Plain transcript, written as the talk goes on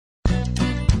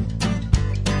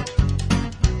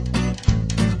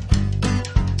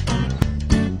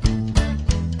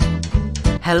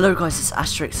Hello guys, it's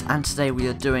Astrix and today we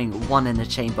are doing one in the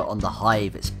chamber on the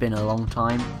hive. It's been a long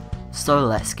time, so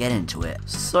let's get into it.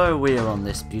 So we are on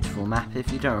this beautiful map.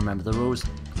 If you don't remember the rules,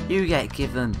 you get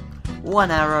given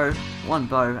one arrow, one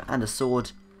bow and a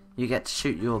sword. You get to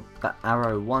shoot your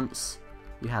arrow once,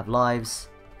 you have lives,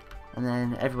 and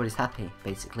then everybody's happy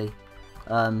basically.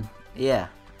 Yeah,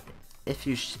 if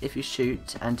you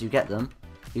shoot and you get them,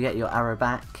 you get your arrow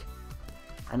back,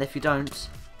 and if you don't,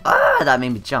 that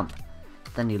made me jump,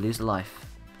 then you lose a life.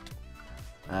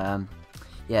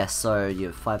 Yeah, so you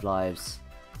have 5 lives.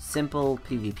 Simple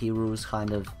PvP rules,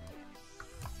 kind of.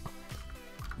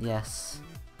 Yes.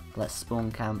 Let's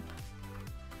spawn camp.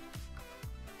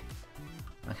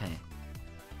 Okay.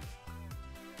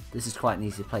 This is quite an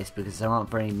easy place because there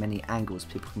aren't very many angles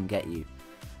people can get you.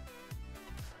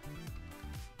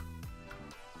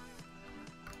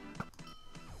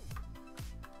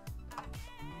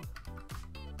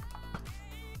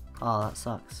 Oh, that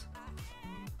sucks.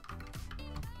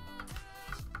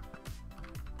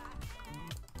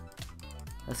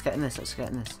 Let's get in this, let's get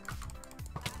in this.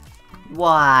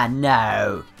 Why?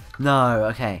 No! No,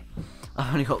 okay.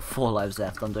 I've only got 4 lives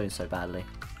left, I'm doing so badly.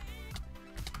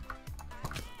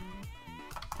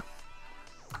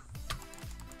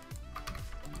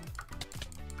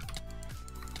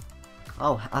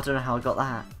 Oh, I don't know how I got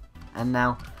that. And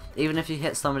now, even if you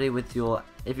hit somebody with your,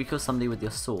 if you kill somebody with your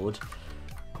sword,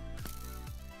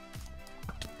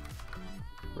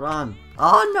 run!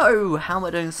 Oh no! How am I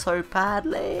doing so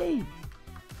badly?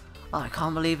 Oh, I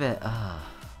can't believe it.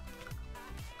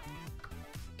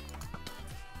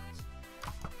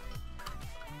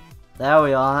 There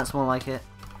we are, that's more like it.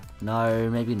 No,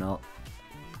 maybe not.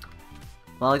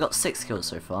 Well, I got 6 kills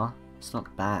so far. It's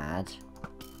not bad.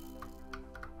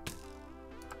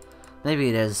 Maybe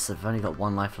it is. I've only got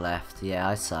 1 life left. Yeah,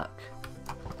 I suck.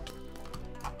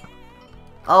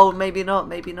 Oh, maybe not,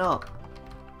 maybe not.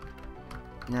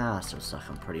 Nah, I still suck,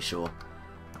 I'm pretty sure.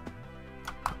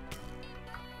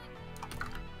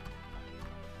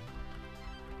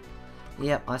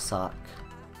 Yep, I suck.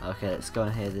 Okay, let's go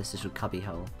in here, this little cubby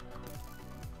hole.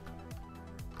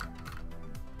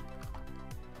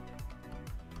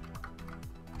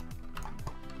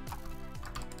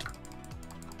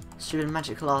 Stupid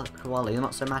magic koala, you're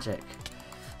not so magic.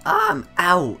 I'm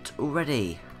out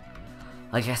already.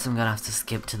 I guess I'm gonna have to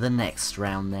skip to the next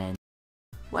round then.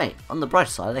 Wait, on the bright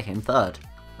side, they came 3rd.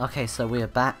 Okay, so we are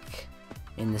back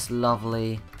in this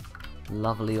lovely,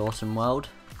 lovely autumn world.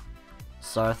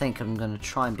 So I think I'm going to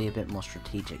try and be a bit more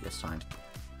strategic this time.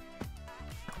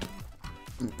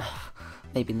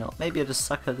 Maybe not. Maybe I just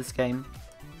suck at this game.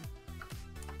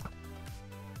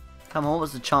 Come on, what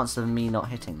was the chance of me not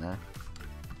hitting there?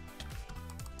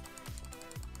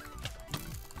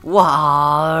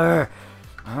 Wow!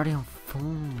 I'm already on 4.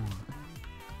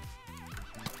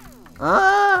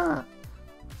 Ah!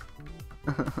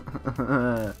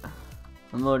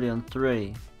 I'm already on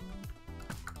 3.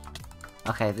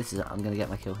 Okay, this is it. I'm gonna get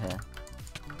my kill here.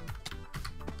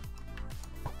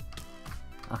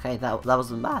 Okay, that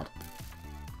wasn't bad.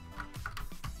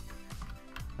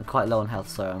 I'm quite low on health,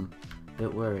 so I'm a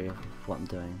bit wary of what I'm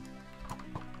doing.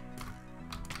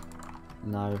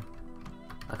 No,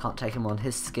 I can't take him on.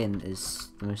 His skin is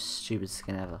the most stupid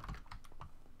skin ever.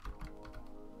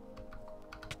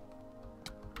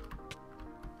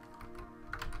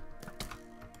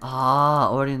 Ah,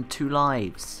 already in 2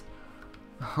 lives.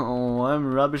 Oh,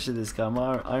 I'm rubbish at this game.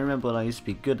 I remember when I used to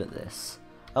be good at this.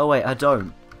 Oh wait, I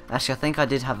don't. Actually, I think I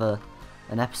did have an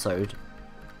episode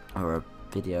or a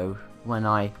video when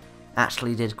I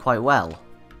actually did quite well.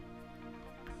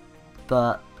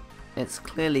 But it's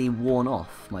clearly worn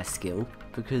off, my skill,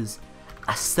 because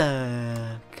I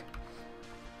suck.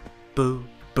 Boo,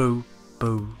 boo,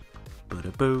 boo,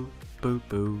 boo, boo, boo,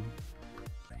 boo.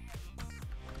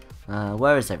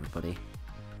 Where is everybody?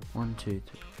 1, 2,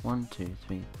 3. 1, 2,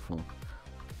 3, 4.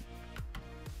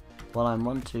 Well, I'm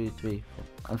 1, 2, 3, 4.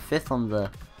 I'm 5th on the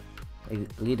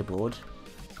leaderboard,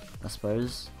 I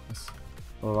suppose. That's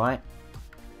alright.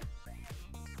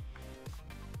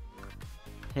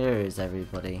 Here is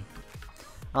everybody.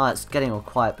 Oh, it's getting all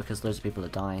quiet because loads of people are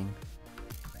dying.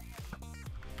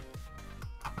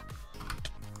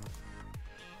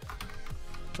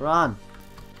 Run!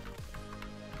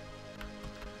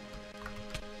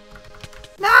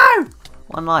 No!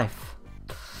 1 life.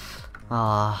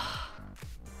 Ah,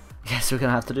 I guess we're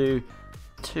gonna have to do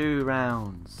 2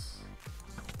 rounds.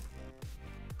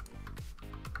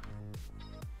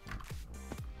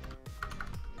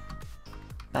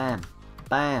 Bam,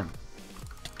 bam.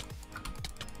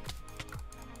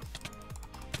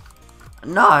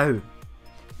 No,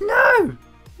 no,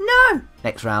 no.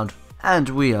 Next round. And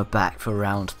we are back for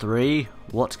round 3.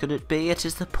 What could it be? It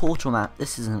is the portal map.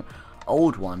 This is an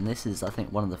old one. This is, I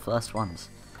think, one of the first ones.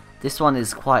 This one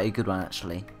is quite a good one,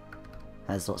 actually.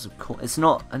 Has lots of it's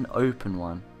not an open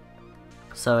one,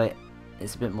 so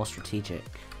it's a bit more strategic.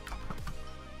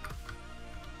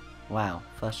 Wow,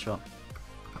 first shot.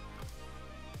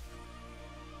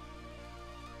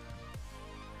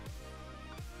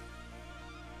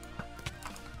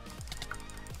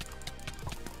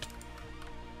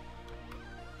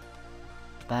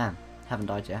 Bam, haven't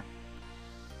died yet.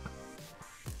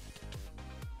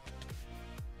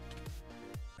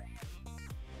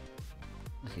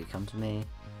 Okay, come to me.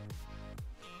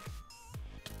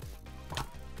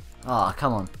 Ah, oh,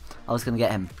 come on. I was gonna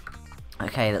get him.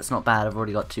 Okay, that's not bad. I've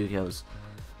already got 2 kills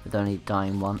with only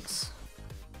dying once.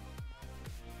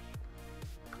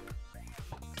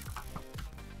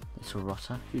 Little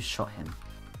rotter. Who shot him?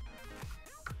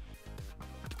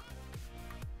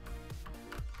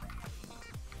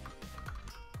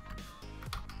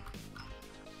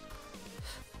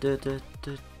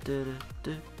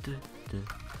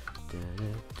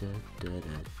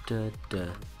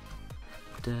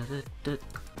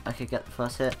 Okay, get the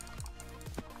first hit.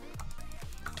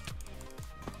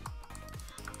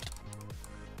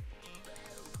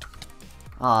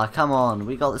 Ah, come on,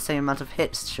 we got the same amount of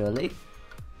hits, surely.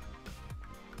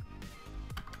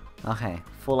 Okay,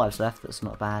 4 lives left, that's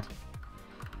not bad.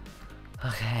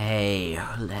 Okay,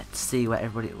 let's see where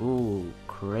everybody... Ooh,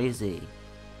 crazy.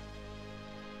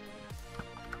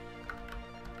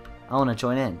 I want to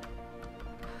join in.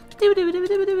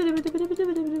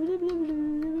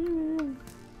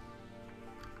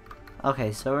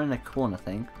 Okay, so we're in a corner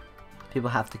thing. People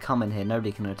have to come in here.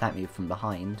 Nobody can attack me from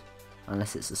behind.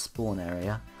 Unless it's a spawn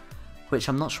area. Which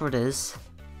I'm not sure it is.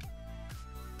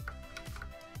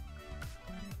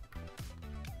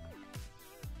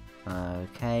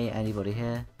 Okay, anybody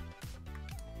here?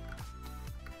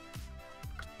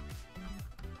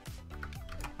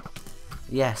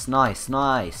 Yes, nice,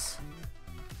 nice.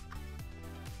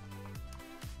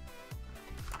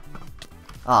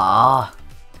 Ah,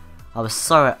 I was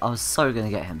so gonna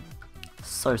get him.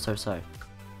 So.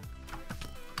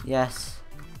 Yes.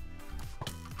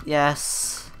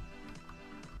 Yes.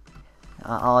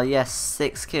 Oh yes,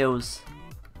 6 kills.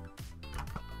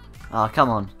 Ah, come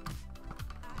on.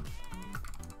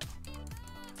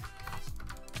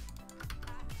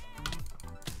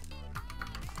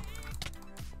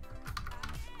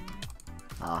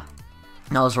 Ah,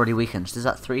 that was already weakened. Is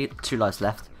that 2 lives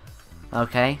left?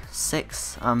 Okay,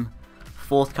 6. I'm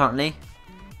 4th currently.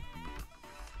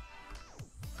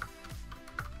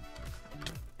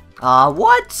 Ah,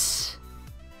 what?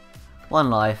 1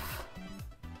 life.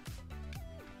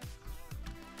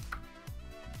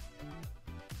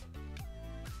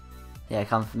 Yeah,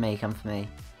 come for me, come for me.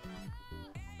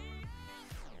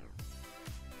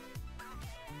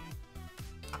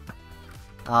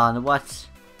 Ah, no, what?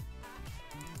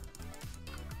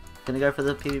 Gonna go for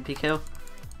the PvP kill.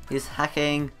 He's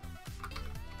hacking.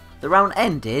 The round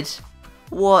ended?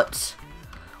 What?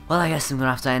 Well, I guess I'm gonna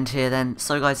have to end here then.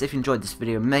 So guys, if you enjoyed this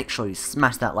video, make sure you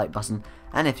smash that like button.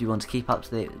 And if you want to keep up to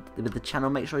date with the channel,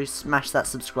 make sure you smash that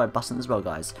subscribe button as well,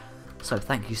 guys. So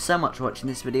thank you so much for watching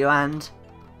this video, and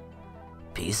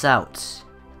peace out.